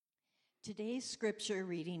Today's scripture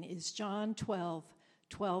reading is John 12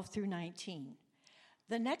 through 19.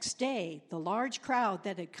 The next day, the large crowd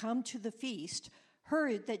that had come to the feast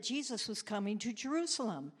heard that Jesus was coming to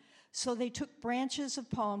Jerusalem. So they took branches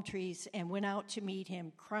of palm trees and went out to meet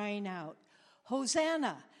him, crying out,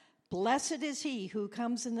 "Hosanna! Blessed is he who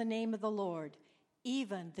comes in the name of the Lord,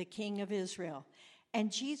 even the King of Israel."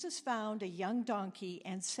 And Jesus found a young donkey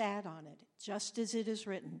and sat on it, just as it is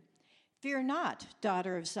written, "Fear not,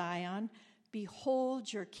 daughter of Zion.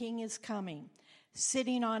 Behold, your king is coming,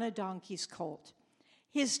 sitting on a donkey's colt."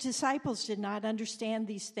 His disciples did not understand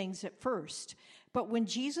these things at first, but when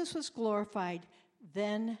Jesus was glorified,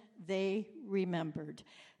 then they remembered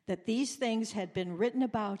that these things had been written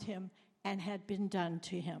about him and had been done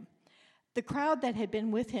to him. The crowd that had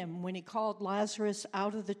been with him when he called Lazarus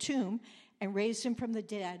out of the tomb and raised him from the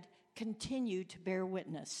dead continued to bear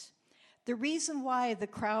witness. The reason why the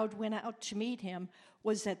crowd went out to meet him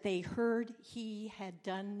was that they heard he had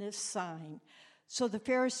done this sign. So the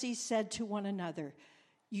Pharisees said to one another,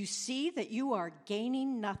 "You see that you are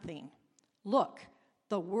gaining nothing. Look,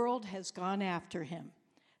 the world has gone after him."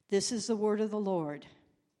 This is the word of the Lord.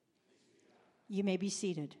 You may be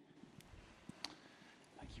seated.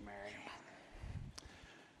 Thank you, Mary.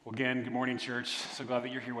 Well, again, good morning, church. So glad that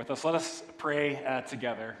you're here with us. Let us pray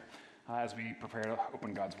together as we prepare to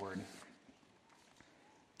open God's word.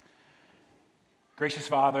 Gracious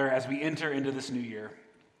Father, as we enter into this new year,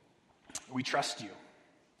 we trust you.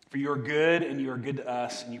 For you are good, and you are good to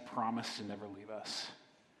us, and you promise to never leave us.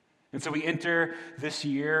 And so we enter this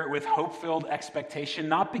year with hope-filled expectation,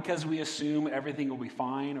 not because we assume everything will be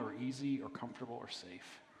fine or easy or comfortable or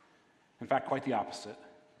safe. In fact, quite the opposite.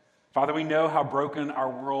 Father, we know how broken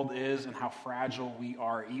our world is and how fragile we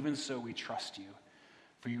are. Even so, we trust you.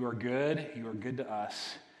 For you are good to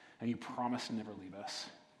us, and you promise to never leave us.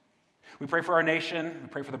 We pray for our nation. We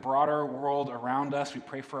pray for the broader world around us. We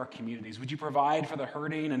pray for our communities. Would you provide for the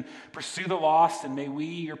hurting and pursue the lost, and may we,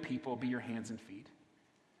 your people, be your hands and feet.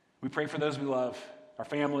 We pray for those we love, our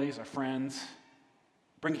families, our friends.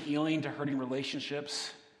 Bring healing to hurting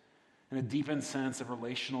relationships and a deepened sense of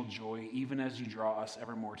relational joy, even as you draw us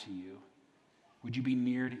ever more to you. Would you be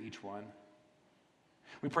near to each one?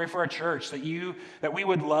 We pray for our church, that we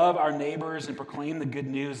would love our neighbors and proclaim the good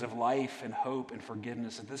news of life and hope and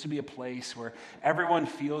forgiveness, that this would be a place where everyone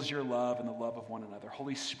feels your love and the love of one another.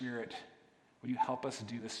 Holy Spirit, would you help us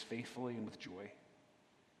do this faithfully and with joy?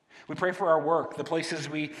 We pray for our work, the places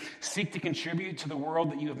we seek to contribute to the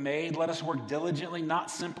world that you have made. Let us work diligently,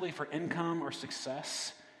 not simply for income or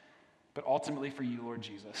success, but ultimately for you, Lord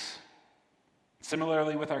Jesus.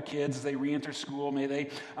 Similarly, with our kids, as they re-enter school, may they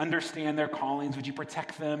understand their callings. Would you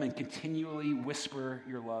protect them and continually whisper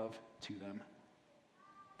your love to them?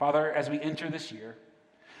 Father, as we enter this year,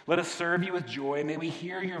 let us serve you with joy. May we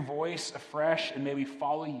hear your voice afresh, and may we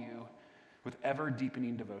follow you with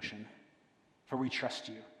ever-deepening devotion. For we trust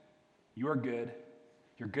you. You are good.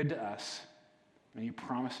 You're good to us, and you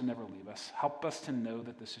promise to never leave us. Help us to know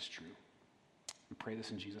that this is true. We pray this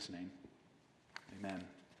in Jesus' name. Amen.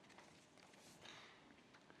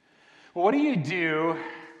 Well, what do you do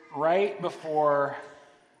right before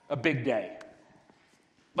a big day?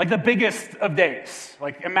 Like the biggest of days.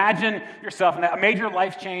 Like imagine yourself in a major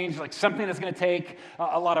life change, like something that's going to take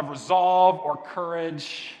a lot of resolve or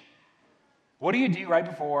courage. What do you do right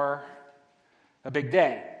before a big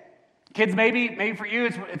day? Kids, maybe for you,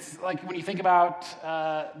 it's like when you think about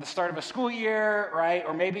the start of a school year, right?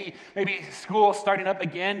 Or maybe school starting up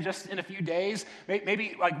again just in a few days.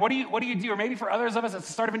 Maybe like what do you do? Or maybe for others of us, it's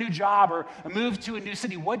the start of a new job or a move to a new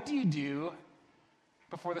city. What do you do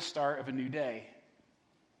before the start of a new day?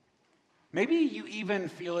 Maybe you even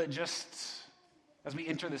feel it just as we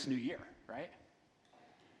enter this new year, right?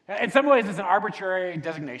 In some ways, it's an arbitrary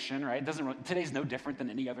designation, right? Today's no different than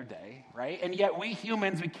any other day, right? And yet we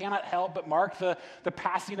humans, we cannot help but mark the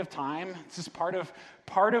passing of time. It's just part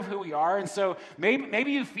of who we are. And so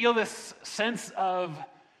maybe you feel this sense of,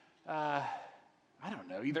 I don't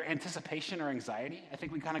know, either anticipation or anxiety. I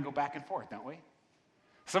think we kind of go back and forth, don't we?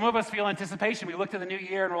 Some of us feel anticipation. We look to the new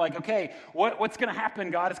year and we're like, okay, what's going to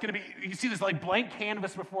happen, God? It's going to be, you see this like blank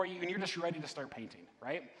canvas before you and you're just ready to start painting,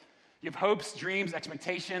 right? You have hopes, dreams,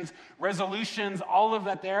 expectations, resolutions, all of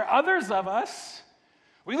that there. Others of us,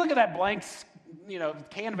 we look at that blank,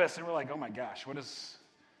 canvas and we're like, oh my gosh, what's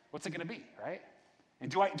it going to be, right? And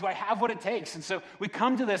do I have what it takes? And so we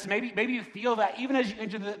come to this, maybe you feel that even as you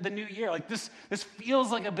enter the new year, like this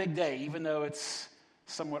feels like a big day, even though it's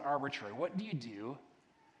somewhat arbitrary. What do you do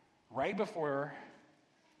right before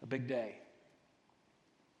a big day?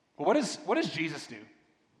 Well, what does Jesus do?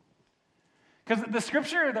 Because the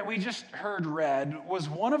scripture that we just heard read was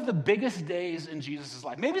one of the biggest days in Jesus'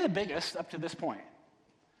 life, maybe the biggest up to this point.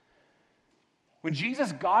 When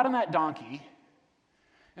Jesus got on that donkey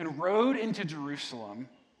and rode into Jerusalem,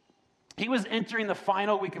 he was entering the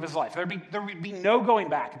final week of his life. There would be no going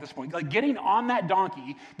back at this point. Like getting on that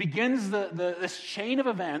donkey begins this chain of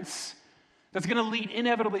events that's going to lead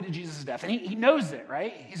inevitably to Jesus' death. And he knows it,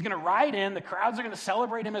 right? He's going to ride in. The crowds are going to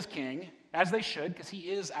celebrate him as king, as they should, because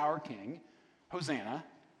he is our king. Hosanna.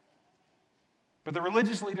 But the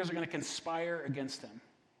religious leaders are going to conspire against him.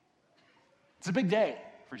 It's a big day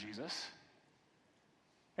for Jesus.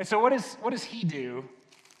 And so what does he do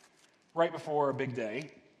right before a big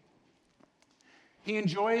day? He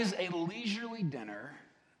enjoys a leisurely dinner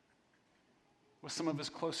with some of his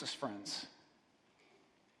closest friends.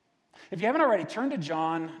 If you haven't already, turn to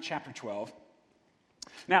John chapter 12.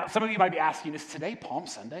 Now, some of you might be asking, is today Palm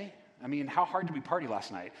Sunday? I mean, how hard did we party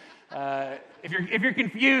last night? If you're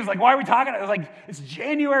confused, like, why are we talking? It's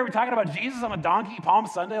January. We're talking about Jesus on a donkey, Palm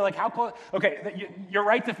Sunday. Like, how close? Okay, you're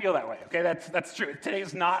right to feel that way. Okay, that's true. Today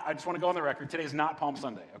is not. I just want to go on the record. Today is not Palm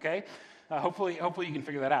Sunday. Okay. Hopefully you can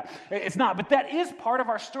figure that out. It's not, but that is part of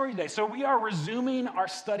our story today. So we are resuming our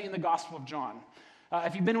study in the Gospel of John.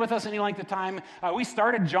 If you've been with us any length of time, we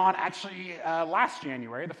started John actually last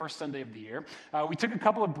January, the first Sunday of the year. We took a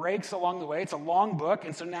couple of breaks along the way. It's a long book,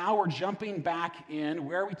 and so now we're jumping back in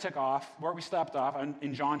where we stopped off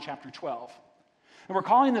in John chapter 12. And we're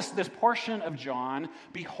calling this portion of John,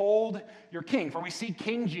 Behold Your King, for we see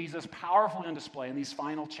King Jesus powerfully on display in these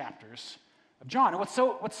final chapters of John. And what's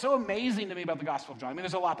so amazing to me about the Gospel of John, I mean,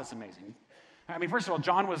 there's a lot that's amazing. I mean, first of all,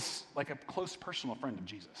 John was like a close personal friend of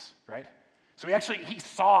Jesus, right? So he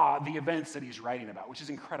saw the events that he's writing about, which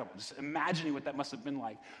is incredible. Just imagining what that must have been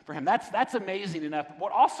like for him. That's amazing enough.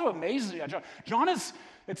 What also amazes me about John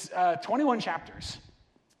it's 21 chapters.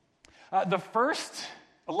 The first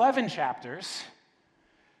 11 chapters,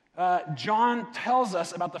 John tells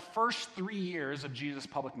us about the first 3 years of Jesus'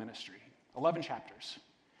 public ministry. 11 chapters.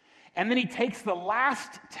 And then he takes the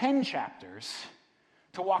last 10 chapters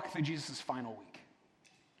to walk through Jesus' final week.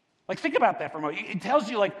 Like, think about that for a moment. It tells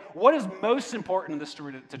you, like, what is most important in this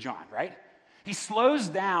story to John, right? He slows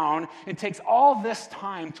down and takes all this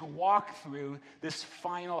time to walk through this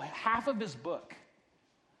final half of his book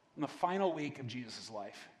in the final week of Jesus'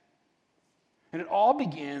 life. And it all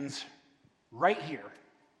begins right here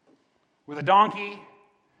with a donkey,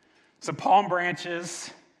 some palm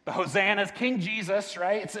branches, the hosannas, King Jesus,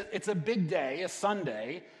 right? It's a big day, a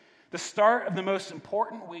Sunday, the start of the most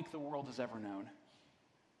important week the world has ever known.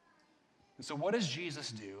 And so what does Jesus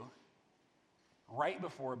do right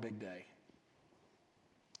before a big day?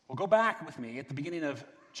 Well, go back with me at the beginning of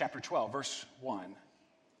chapter 12, verse 1.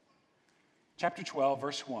 Chapter 12,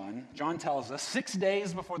 verse 1, John tells us, 6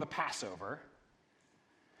 days before the Passover,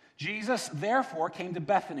 Jesus therefore came to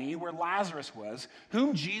Bethany where Lazarus was,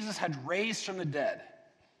 whom Jesus had raised from the dead.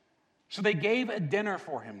 So they gave a dinner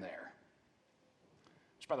for him there.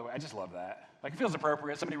 Which, by the way, I just love that. Like, it feels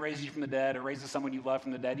appropriate. Somebody raises you from the dead or raises someone you love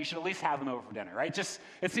from the dead. You should at least have them over for dinner, right?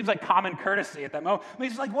 It seems like common courtesy at that moment. I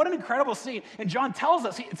mean, it's like, what an incredible scene. And John tells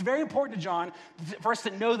us, it's very important to John for us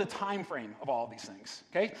to know the time frame of all of these things,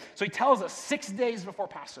 okay? So he tells us 6 days before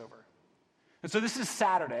Passover. And so this is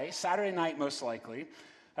Saturday night most likely.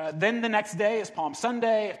 Then the next day is Palm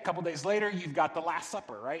Sunday. A couple days later, you've got the Last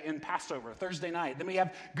Supper, right, in Passover, Thursday night. Then we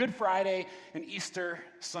have Good Friday and Easter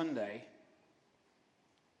Sunday.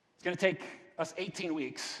 It's going to take us 18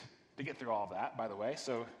 weeks to get through all of that, by the way,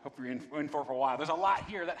 so hope you're in for a while. There's a lot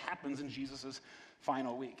here that happens in Jesus'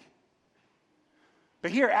 final week.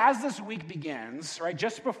 But here, as this week begins, right,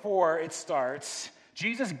 just before it starts,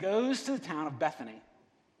 Jesus goes to the town of Bethany.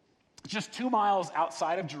 It's just 2 miles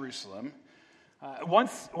outside of Jerusalem.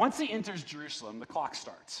 Once he enters Jerusalem, the clock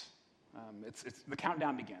starts. The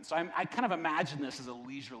countdown begins. So I kind of imagine this as a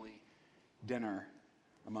leisurely dinner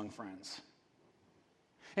among friends.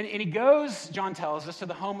 And he goes, John tells us, to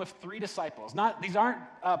the home of 3 disciples. These aren't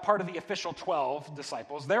part of the official 12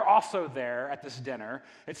 disciples. They're also there at this dinner.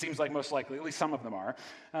 It seems like most likely, at least some of them are.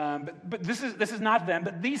 But this is not them.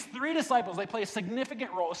 But these 3 disciples, they play a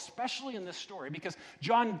significant role, especially in this story, because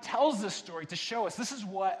John tells this story to show us this is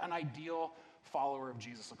what an ideal follower of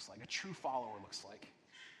Jesus looks like, a true follower looks like.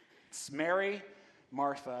 It's Mary,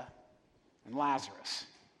 Martha, and Lazarus.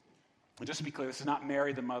 And just to be clear, this is not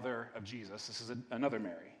Mary, the mother of Jesus. This is another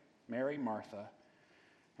Mary. Mary, Martha,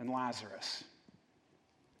 and Lazarus.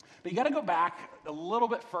 But you got to go back a little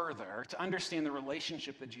bit further to understand the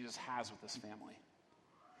relationship that Jesus has with this family.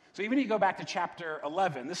 So even if you go back to chapter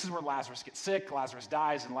 11, this is where Lazarus gets sick, Lazarus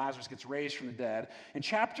dies, and Lazarus gets raised from the dead. In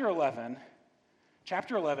chapter 11,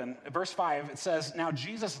 Chapter 11, verse 5, it says, "Now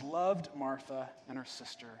Jesus loved Martha and her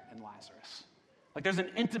sister and Lazarus." Like there's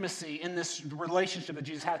an intimacy in this relationship that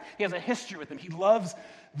Jesus has. He has a history with them. He loves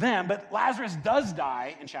them, but Lazarus does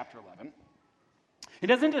die in chapter 11. He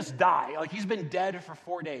doesn't just die. Like he's been dead for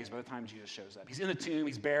 4 days by the time Jesus shows up. He's in the tomb.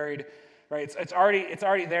 He's buried. Right? It's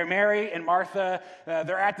already there. Mary and Martha,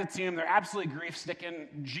 they're at the tomb. They're absolutely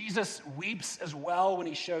grief-stricken. Jesus weeps as well when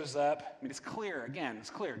he shows up. I mean, it's clear.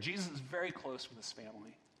 Jesus is very close with his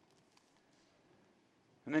family.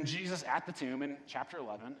 And then Jesus at the tomb in chapter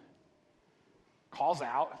 11 calls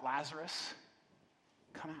out, "Lazarus,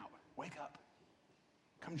 come out. Wake up.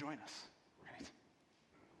 Come join us." Right?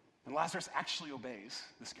 And Lazarus actually obeys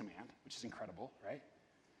this command, which is incredible, right?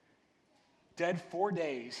 Dead 4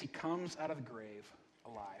 days, he comes out of the grave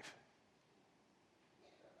alive.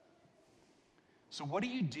 So what do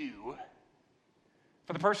you do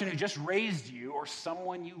for the person who just raised you or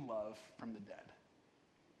someone you love from the dead?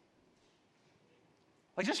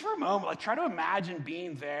 Like just for a moment, like try to imagine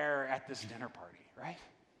being there at this dinner party, right?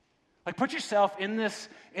 Like put yourself in this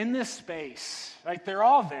space, right? They're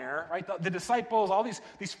all there, right? The disciples, all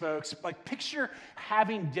these folks, like picture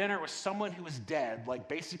having dinner with someone who was dead, like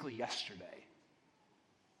basically yesterday.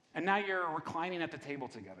 And now you're reclining at the table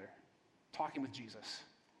together, talking with Jesus.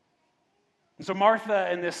 And so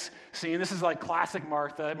Martha in this scene, this is like classic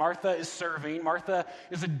Martha. Martha is serving. Martha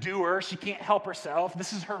is a doer. She can't help herself.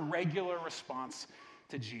 This is her regular response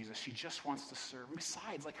to Jesus. She just wants to serve. And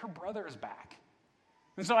besides, like her brother is back.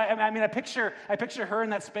 And so I picture her in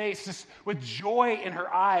that space just with joy in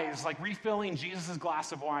her eyes, like refilling Jesus'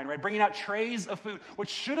 glass of wine, right? Bringing out trays of food, which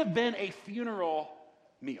should have been a funeral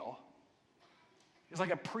meal. It's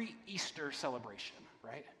like a pre-Easter celebration,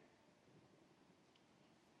 right?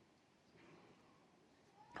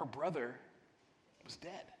 Her brother was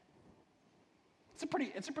dead. It's a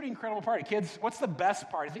pretty incredible party. Kids, what's the best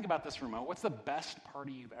party? Think about this for a moment. What's the best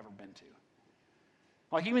party you've ever been to?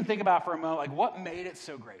 Like even think about for a moment, like what made it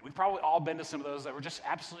so great? We've probably all been to some of those that were just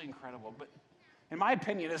absolutely incredible. But in my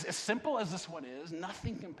opinion, as simple as this one is,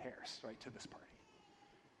 nothing compares, right, to this party.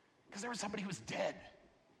 Because there was somebody who was dead,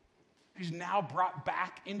 who's now brought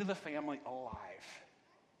back into the family alive.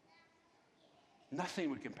 Nothing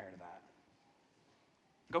would compare to that.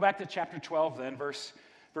 Go back to chapter 12 then, verse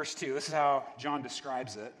 2. This is how John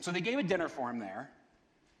describes it. So they gave a dinner for him there.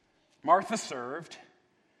 Martha served,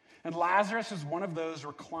 and Lazarus was one of those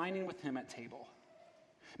reclining with him at table.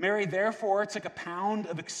 Mary therefore took a pound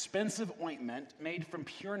of expensive ointment made from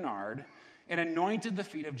pure nard and anointed the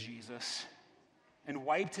feet of Jesus and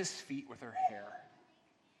wiped his feet with her hair.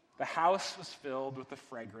 The house was filled with the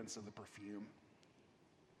fragrance of the perfume.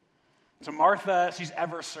 So Martha, she's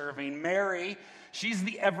ever serving. Mary, she's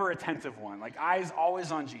the ever attentive one, like eyes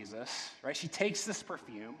always on Jesus, right? She takes this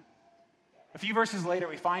perfume. A few verses later,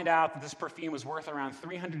 we find out that this perfume was worth around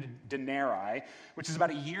 300 denarii, which is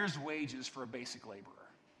about a year's wages for a basic laborer.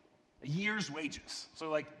 A year's wages. So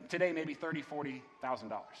like today, maybe $30,000,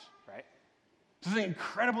 $40,000, right? This is an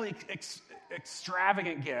incredibly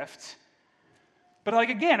extravagant gift. But like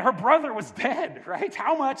again, her brother was dead, right?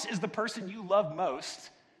 How much is the person you love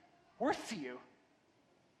most worth to you?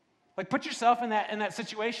 Like put yourself in that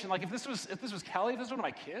situation. Like if this was Kelly, if this was one of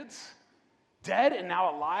my kids, dead and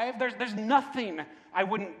now alive, there's nothing I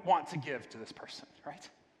wouldn't want to give to this person, right?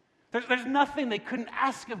 There's nothing they couldn't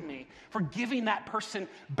ask of me for giving that person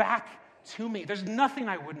back to me. There's nothing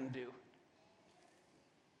I wouldn't do.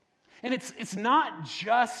 And it's not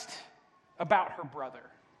just about her brother.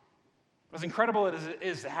 As incredible as it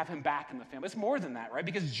is to have him back in the family, it's more than that, right?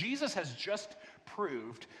 Because Jesus has just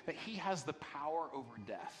proved that he has the power over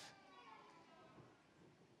death.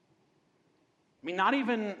 I mean, not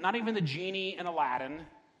even the genie in Aladdin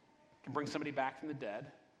can bring somebody back from the dead.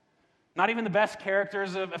 Not even the best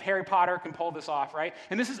characters of Harry Potter can pull this off, right?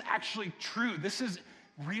 And this is actually true. This is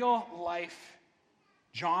real life.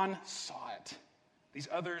 John saw it. These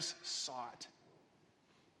others saw it.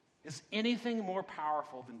 Is anything more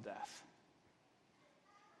powerful than death?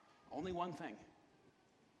 Only one thing.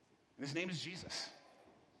 And his name is Jesus.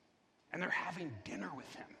 And they're having dinner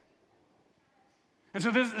with him. And so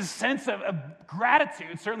there's this sense of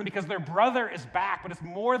gratitude, certainly because their brother is back, but it's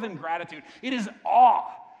more than gratitude. It is awe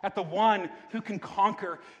at the one who can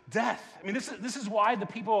conquer death. I mean, this is why the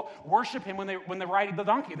people worship him when they ride the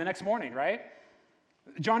donkey the next morning, right?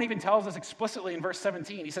 John even tells us explicitly in verse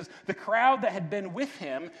 17. He says, the crowd that had been with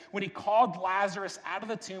him when he called Lazarus out of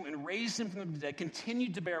the tomb and raised him from the dead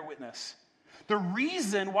continued to bear witness. The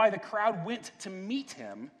reason why the crowd went to meet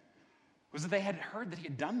him was that they had heard that he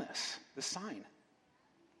had done this sign.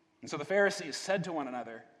 And so the Pharisees said to one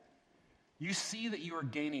another, you see that you are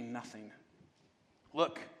gaining nothing.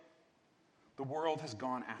 Look, the world has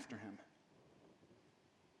gone after him.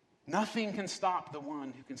 Nothing can stop the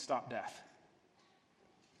one who can stop death.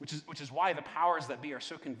 Which is why the powers that be are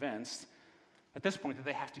so convinced at this point that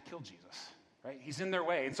they have to kill Jesus. Right? He's in their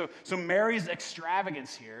way. And so Mary's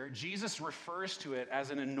extravagance here, Jesus refers to it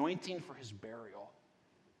as an anointing for his burial.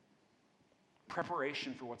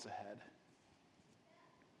 Preparation for what's ahead.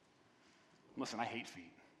 Listen, I hate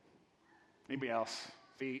feet. Anybody else?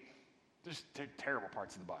 Feet? They're just terrible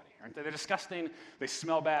parts of the body, aren't they? They're disgusting. They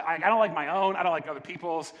smell bad. I don't like my own. I don't like other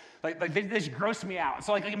people's. Like they just gross me out.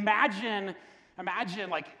 So imagine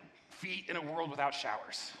like feet in a world without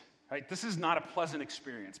showers. Right? This is not a pleasant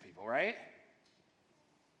experience, people, right?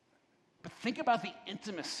 But think about the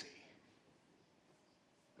intimacy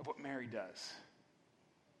of what Mary does.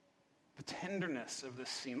 The tenderness of this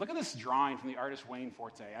scene. Look at this drawing from the artist Wayne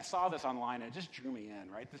Forte. I saw this online and it just drew me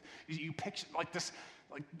in, right? You picture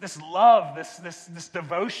this love, this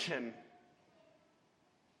devotion.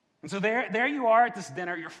 And so there you are at this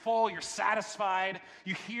dinner. You're full, you're satisfied.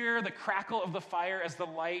 You hear the crackle of the fire as the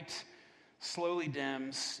light slowly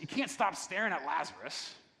dims. You can't stop staring at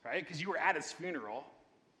Lazarus, right? Because you were at his funeral.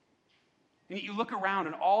 And you look around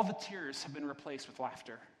and all the tears have been replaced with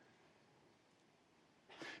laughter.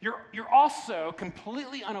 You're also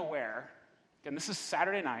completely unaware, again, this is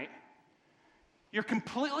Saturday night, you're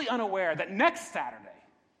completely unaware that next Saturday,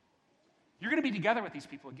 you're going to be together with these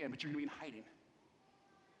people again, but you're going to be in hiding.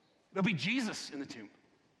 There'll be Jesus in the tomb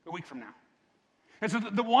a week from now. And so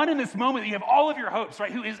the one in this moment that you have all of your hopes,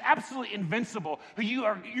 right, who is absolutely invincible, he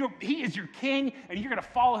is your king, and you're going to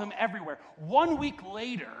follow him everywhere. 1 week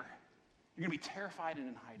later, you're going to be terrified and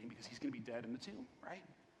in hiding because he's going to be dead in the tomb, right?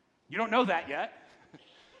 You don't know that yet.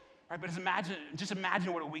 Right, but just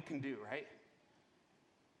imagine what a week can do, right?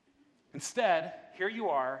 Instead, here you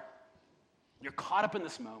are, you're caught up in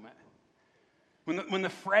this moment. When the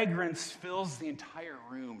fragrance fills the entire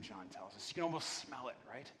room, John tells us, you can almost smell it,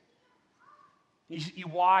 right? You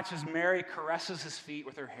watch as Mary caresses his feet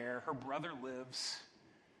with her hair. Her brother lives.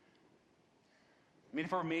 I mean,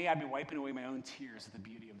 if it were me, I'd be wiping away my own tears at the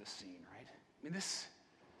beauty of this scene, right? I mean,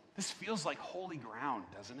 this feels like holy ground,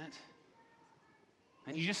 doesn't it?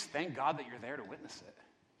 And you just thank God that you're there to witness it.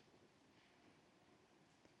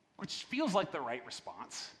 Which feels like the right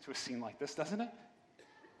response to a scene like this, doesn't it?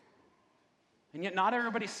 And yet not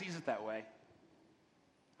everybody sees it that way.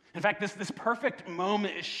 In fact, this perfect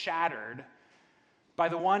moment is shattered by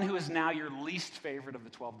the one who is now your least favorite of the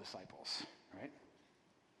 12 disciples, right?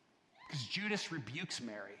 Because Judas rebukes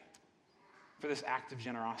Mary for this act of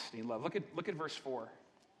generosity and love. Look at verse 4.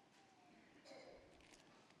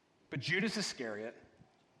 But Judas Iscariot,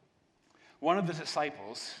 one of the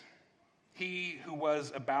disciples, he who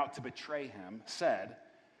was about to betray him, said,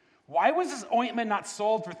 "Why was this ointment not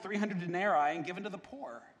sold for 300 denarii and given to the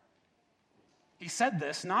poor?" He said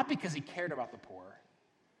this not because he cared about the poor,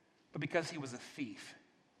 but because he was a thief.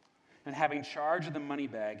 And having charge of the money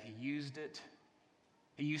bag, he used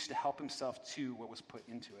to help himself to what was put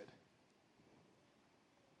into it.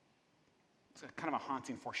 It's kind of a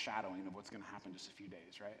haunting foreshadowing of what's going to happen in just a few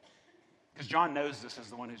days, right? Because John knows this as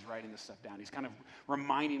the one who's writing this stuff down. He's kind of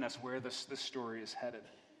reminding us where this story is headed.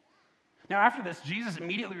 Now, after this, Jesus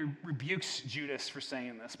immediately rebukes Judas for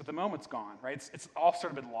saying this, but the moment's gone, right? It's all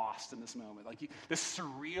sort of been lost in this moment. This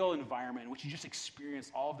surreal environment in which you just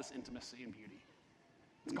experience all of this intimacy and beauty.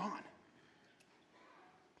 It's gone.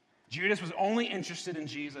 Judas was only interested in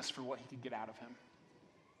Jesus for what he could get out of him.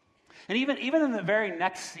 And even in the very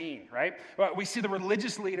next scene, right, we see the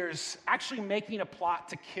religious leaders actually making a plot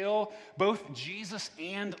to kill both Jesus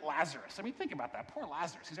and Lazarus. I mean, think about that. Poor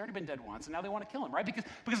Lazarus. He's already been dead once, and now they want to kill him, right?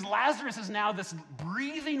 Because Lazarus is now this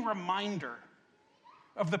breathing reminder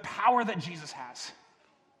of the power that Jesus has.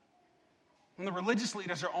 And the religious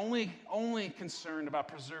leaders are only concerned about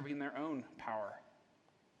preserving their own power.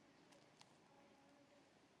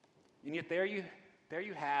 And yet there you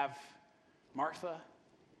have Martha,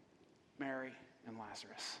 Mary, and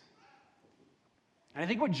Lazarus. And I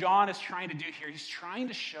think what John is trying to do here, he's trying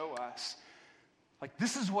to show us,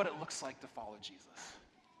 this is what it looks like to follow Jesus.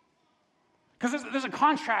 Because there's a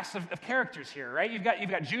contrast of characters here, right? You've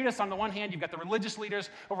got Judas on the one hand, you've got the religious leaders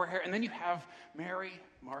over here, and then you have Mary,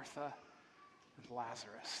 Martha, and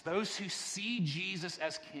Lazarus. Those who see Jesus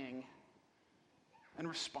as king and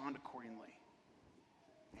respond accordingly.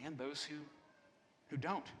 And those who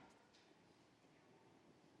don't.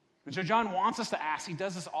 And so John wants us to ask, he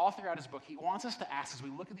does this all throughout his book, he wants us to ask as we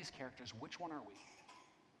look at these characters, which one are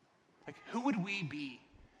we? Who would we be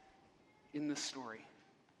in this story?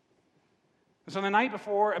 And so the night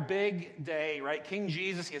before a big day, right, King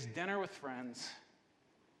Jesus, he has dinner with friends.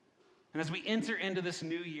 And as we enter into this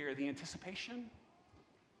new year, the anticipation,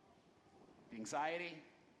 the anxiety,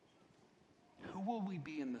 who will we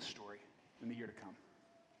be in this story in the year to come?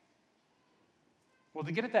 Well,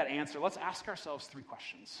 to get at that answer, let's ask ourselves three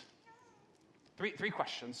questions. Three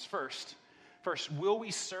questions. First, will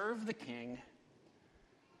we serve the king,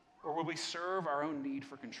 or will we serve our own need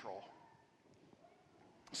for control?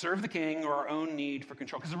 Serve the king or our own need for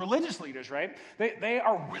control. Because the religious leaders, right, they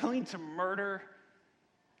are willing to murder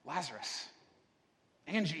Lazarus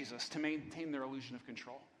and Jesus to maintain their illusion of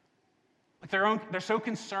control. Like they're so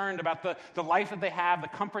concerned about the life that they have, the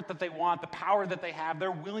comfort that they want, the power that they have, they're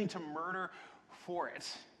willing to murder for it.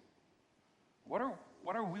 What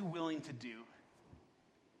are we willing to do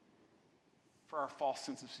for our false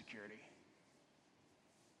sense of security?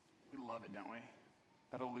 We love it, don't we?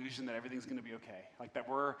 That illusion that everything's going to be okay. Like that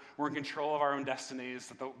we're in control of our own destinies,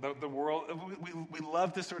 that the world, we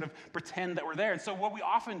love to sort of pretend that we're there. And so what we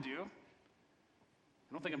often do,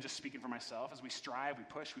 I don't think I'm just speaking for myself, is we strive, we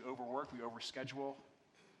push, we overwork, we overschedule,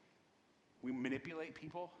 we manipulate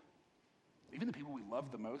people, even the people we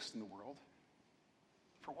love the most in the world.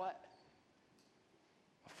 For what?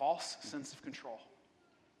 A false sense of control.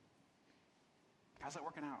 How's that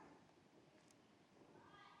working out?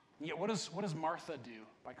 And yet, what does Martha do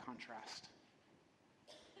by contrast?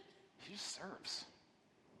 She just serves.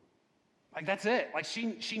 Like, that's it. Like,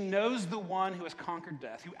 she knows the one who has conquered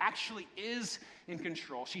death, who actually is in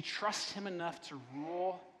control. She trusts him enough to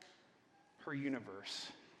rule her universe.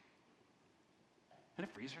 And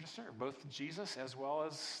it frees her to serve both Jesus as well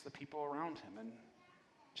as the people around him. And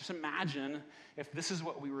just imagine if this is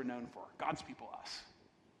what we were known for, God's people, us.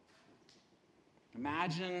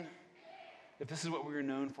 Imagine if this is what we were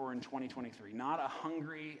known for in 2023, not a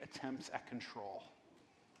hungry attempt at control,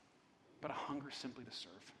 but a hunger simply to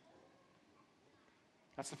serve.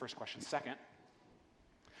 That's the first question. Second,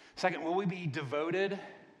 will we be devoted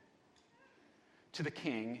to the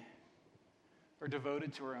king or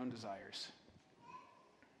devoted to our own desires?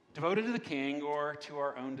 Devoted to the king or to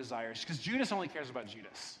our own desires? Because Judas only cares about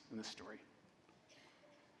Judas in this story.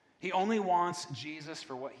 He only wants Jesus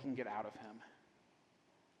for what he can get out of him.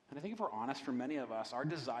 And I think if we're honest, for many of us, our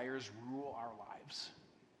desires rule our lives.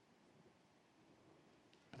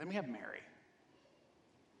 But then we have Mary.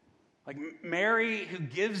 Like Mary, who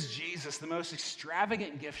gives Jesus the most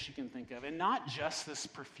extravagant gift she can think of, and not just this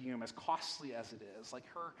perfume, as costly as it is, like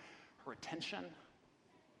her attention,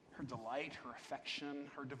 her delight, her affection,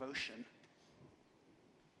 her devotion.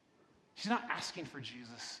 She's not asking for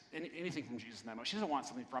Jesus, anything from Jesus in that moment. She doesn't want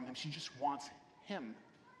something from him. She just wants him.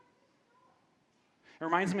 It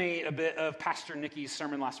reminds me a bit of Pastor Nikki's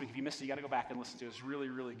sermon last week. If you missed it, you got to go back and listen to it. It's really,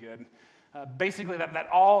 really good. Basically, that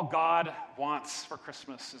all God wants for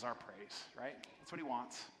Christmas is our praise, right? That's what he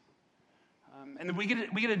wants. And then we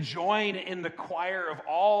get to join in the choir of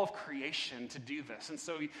all of creation to do this. And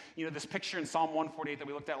so, this picture in Psalm 148 that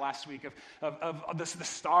we looked at last week of the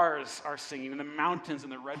stars are singing and the mountains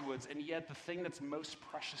and the redwoods, and yet the thing that's most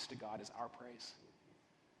precious to God is our praise.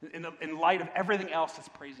 In light of everything else that's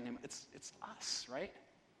praising him, it's us, right?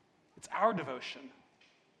 It's our devotion.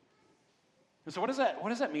 And so what does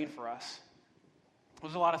that mean for us? Well,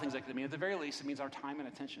 there's a lot of things that could mean. At the very least, it means our time and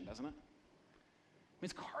attention, doesn't it? It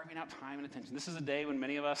means carving out time and attention. This is a day when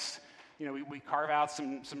many of us, we carve out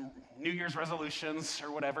some New Year's resolutions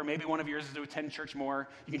or whatever. Maybe one of yours is to attend church more.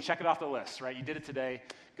 You can check it off the list, right? You did it today.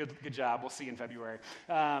 Good job. We'll see you in February.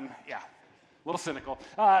 A little cynical.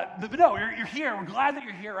 But no, you're here. We're glad that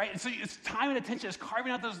you're here, right? And so it's time and attention. It's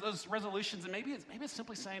carving out those resolutions. And maybe it's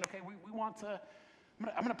simply saying, okay, we want to,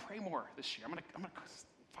 I'm going to pray more this year. I'm going to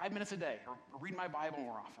 5 minutes a day or read my Bible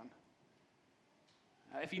more often.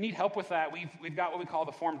 If you need help with that, we've got what we call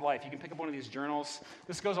the Formed Life. You can pick up one of these journals.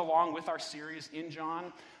 This goes along with our series in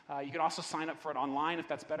John. You can also sign up for it online if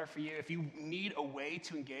that's better for you. If you need a way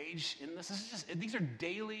to engage in this these are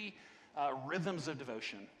daily rhythms of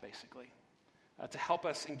devotion, basically. To help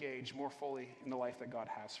us engage more fully in the life that God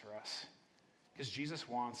has for us. Because Jesus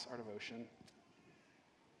wants our devotion.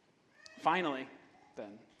 Finally,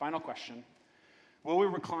 final question. Will we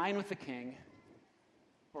recline with the king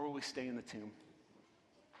or will we stay in the tomb?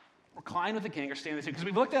 Recline with the king or stay in the tomb? Because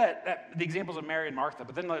we've looked at the examples of Mary and Martha,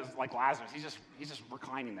 but then like Lazarus, he's just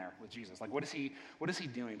reclining there with Jesus. Like what is he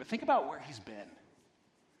doing? But think about where he's been.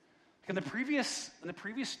 In the previous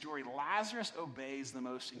story, Lazarus obeys the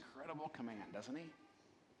most incredible command, doesn't he?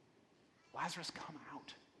 Lazarus, come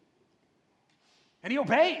out. And he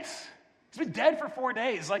obeys. He's been dead for 4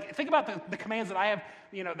 days. Like, think about the commands that I have,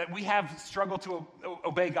 that we have struggled to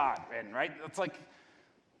obey God in, right? It's like,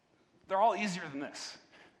 they're all easier than this.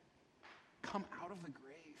 Come out of the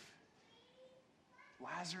grave.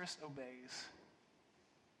 Lazarus obeys.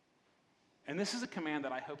 And this is a command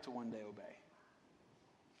that I hope to one day obey.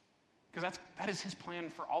 Because that is his plan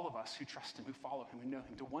for all of us who trust him, who follow him, who know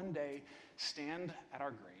him, to one day stand at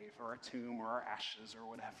our grave or our tomb or our ashes or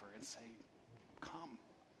whatever and say, come,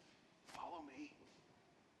 follow me.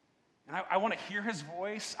 And I want to hear his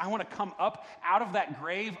voice. I want to come up out of that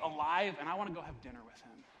grave alive, and I want to go have dinner with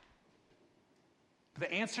him. But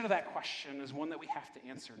the answer to that question is one that we have to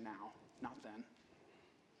answer now, not then.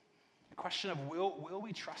 The question of will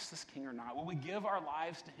we trust this king or not? Will we give our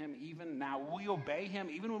lives to him even now? Will we obey him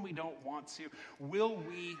even when we don't want to? Will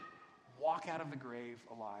we walk out of the grave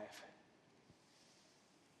alive?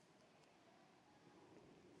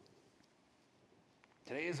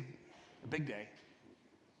 Today is a big day,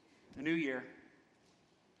 a new year.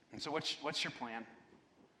 And so what's your plan?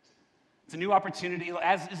 It's a new opportunity,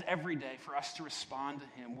 as is every day, for us to respond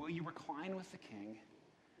to him. Will you recline with the king,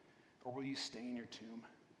 or will you stay in your tomb?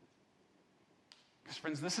 Because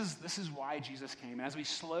friends, this is why Jesus came. And as we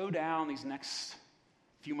slow down these next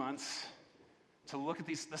few months to look at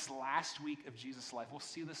this last week of Jesus' life, we'll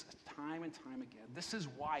see this time and time again. This is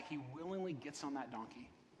why he willingly gets on that donkey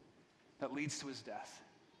that leads to his death.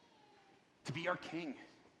 To be our king,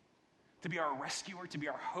 to be our rescuer, to be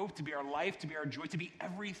our hope, to be our life, to be our joy, to be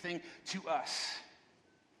everything to us.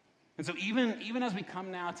 And so even as we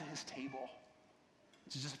come now to his table,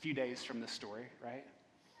 which is just a few days from this story, right?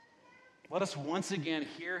 Let us once again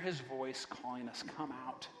hear his voice calling us, come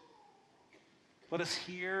out. Let us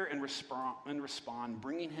hear and respond,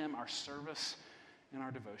 bringing him our service and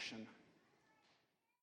our devotion.